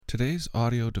Today's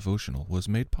audio devotional was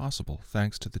made possible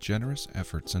thanks to the generous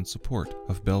efforts and support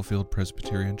of Bellefield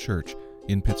Presbyterian Church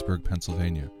in Pittsburgh,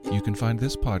 Pennsylvania. You can find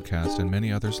this podcast and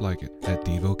many others like it at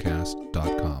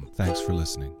Devocast.com. Thanks for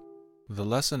listening. The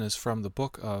lesson is from the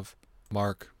book of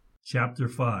Mark. Chapter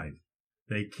 5.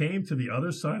 They came to the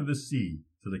other side of the sea,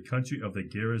 to the country of the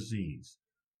Gerasenes.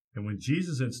 And when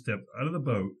Jesus had stepped out of the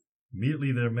boat,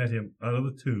 immediately there met him out of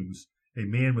the tombs a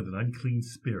man with an unclean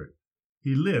spirit.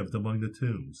 He lived among the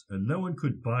tombs, and no one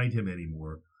could bind him any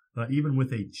more, not even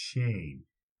with a chain.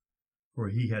 For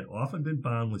he had often been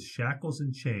bound with shackles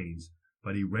and chains,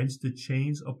 but he wrenched the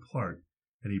chains apart,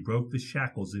 and he broke the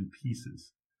shackles in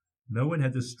pieces. No one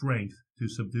had the strength to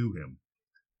subdue him.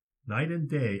 Night and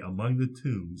day among the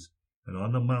tombs and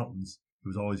on the mountains he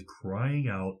was always crying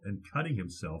out and cutting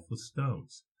himself with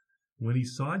stones. When he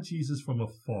saw Jesus from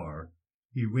afar,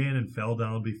 he ran and fell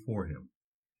down before him.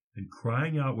 And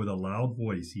crying out with a loud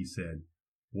voice, he said,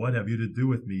 "What have you to do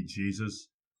with me, Jesus,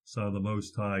 Son of the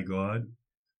Most High God?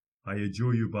 I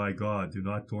adjure you by God, do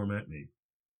not torment me."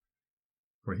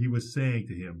 For he was saying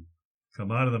to him,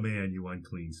 "Come out of the man, you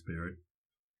unclean spirit."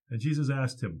 And Jesus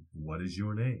asked him, "What is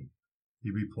your name?"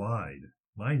 He replied,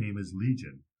 "My name is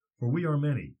Legion, for we are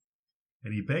many."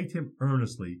 And he begged him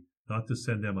earnestly not to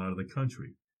send them out of the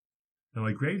country. Now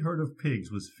a great herd of pigs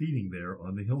was feeding there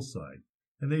on the hillside.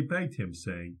 And they begged him,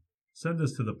 saying, "Send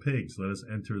us to the pigs, let us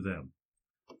enter them."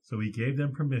 So he gave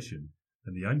them permission,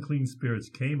 and the unclean spirits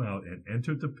came out and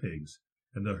entered the pigs,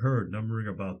 and the herd, numbering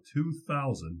about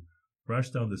 2,000,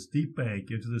 rushed down the steep bank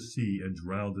into the sea and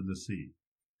drowned in the sea.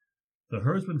 The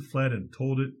herdsmen fled and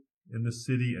told it in the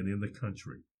city and in the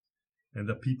country. And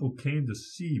the people came to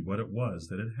see what it was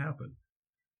that had happened.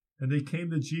 And they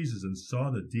came to Jesus and saw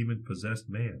the demon-possessed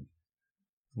man,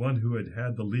 one who had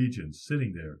had the legion,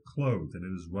 sitting there, clothed and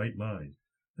in his right mind.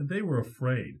 And they were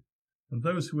afraid. And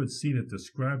those who had seen it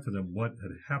described to them what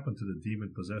had happened to the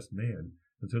demon-possessed man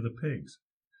and to the pigs.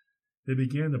 They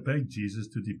began to beg Jesus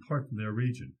to depart from their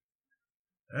region.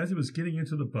 As he was getting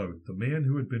into the boat, the man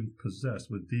who had been possessed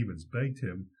with demons begged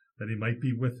him that he might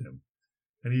be with him.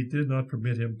 And he did not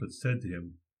permit him, but said to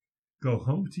him, "Go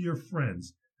home to your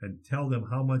friends and tell them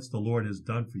how much the Lord has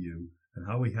done for you and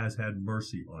how he has had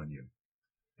mercy on you."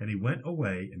 And he went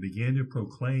away and began to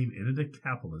proclaim in the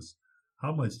Decapolis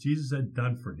how much Jesus had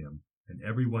done for him, and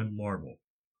everyone marveled.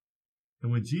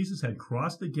 And when Jesus had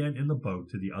crossed again in the boat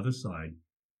to the other side,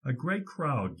 a great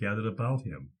crowd gathered about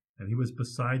him, and he was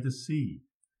beside the sea.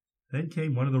 Then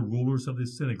came one of the rulers of the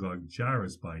synagogue,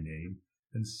 Jairus by name,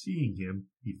 and seeing him,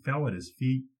 he fell at his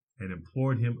feet and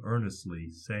implored him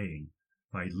earnestly, saying,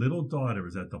 "My little daughter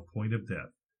is at the point of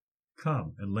death.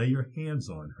 Come and lay your hands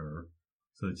on her,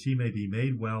 so that she may be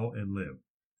made well and live."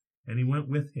 And he went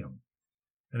with him.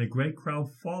 And a great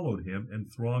crowd followed him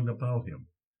and thronged about him.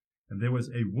 And there was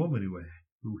a woman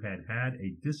who had had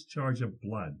a discharge of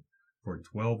blood for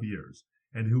 12 years,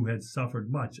 and who had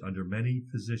suffered much under many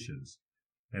physicians,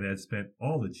 and had spent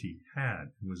all that she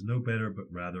had, and was no better,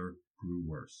 but rather grew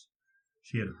worse.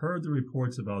 She had heard the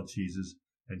reports about Jesus,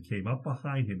 and came up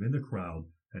behind him in the crowd,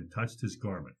 and touched his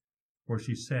garment. For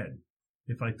she said,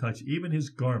 "If I touch even his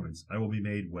garments, I will be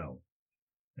made well."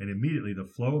 And immediately the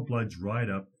flow of blood dried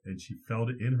up, and she felt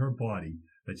it in her body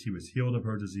that she was healed of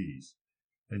her disease.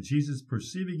 And Jesus,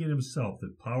 perceiving in himself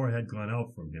that power had gone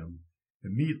out from him,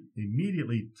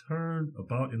 immediately turned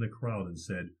about in the crowd and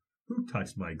said, "Who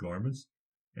touched my garments?"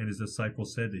 And his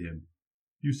disciples said to him,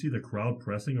 "You see the crowd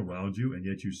pressing around you, and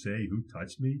yet you say, 'Who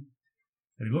touched me?'"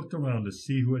 And he looked around to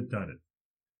see who had done it.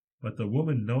 But the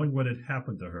woman, knowing what had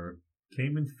happened to her,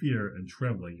 came in fear and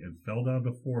trembling, and fell down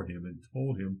before him, and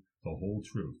told him the whole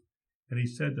truth. And he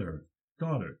said to her,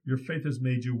 "Daughter, your faith has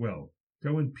made you well.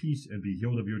 Go in peace and be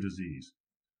healed of your disease."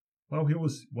 While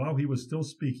he was still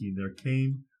speaking, there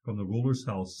came from the ruler's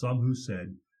house some who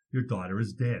said, "Your daughter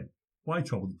is dead. Why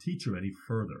trouble the teacher any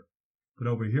further?" But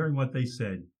overhearing what they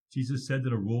said, Jesus said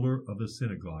to the ruler of the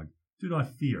synagogue, "Do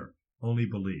not fear, only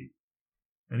believe."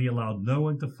 And he allowed no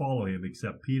one to follow him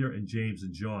except Peter and James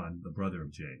and John, the brother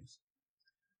of James.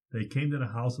 They came to the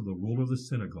house of the ruler of the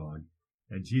synagogue,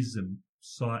 and Jesus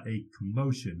saw a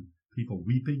commotion, people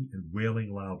weeping and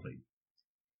wailing loudly.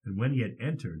 And when he had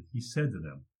entered, he said to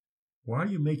them, "Why are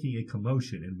you making a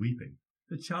commotion and weeping?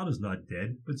 The child is not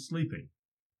dead, but sleeping."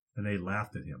 And they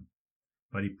laughed at him.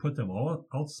 But he put them all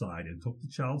outside, and took the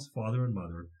child's father and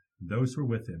mother, and those who were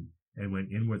with him, and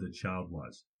went in where the child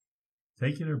was.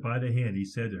 Taking her by the hand, he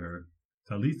said to her,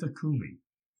 "Talitha cumi,"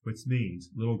 which means,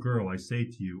 "Little girl, I say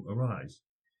to you, arise."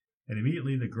 And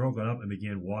immediately the girl got up and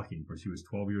began walking, for she was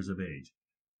 12 years of age.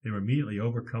 They were immediately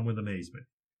overcome with amazement.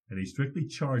 And he strictly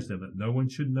charged them that no one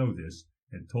should know this,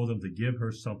 and told them to give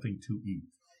her something to eat.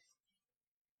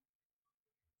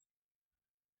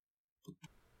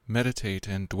 Meditate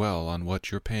and dwell on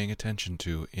what you're paying attention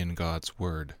to in God's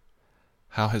Word.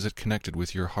 How has it connected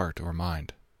with your heart or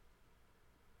mind?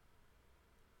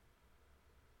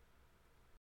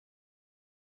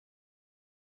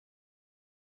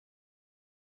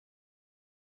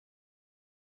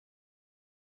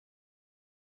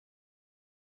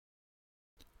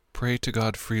 Pray to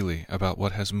God freely about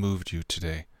what has moved you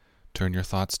today. Turn your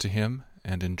thoughts to Him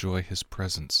and enjoy His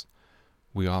presence.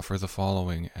 We offer the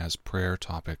following as prayer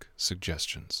topic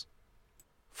suggestions.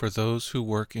 For those who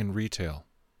work in retail,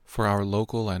 for our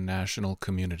local and national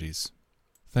communities.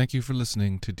 Thank you for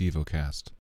listening to Devocast.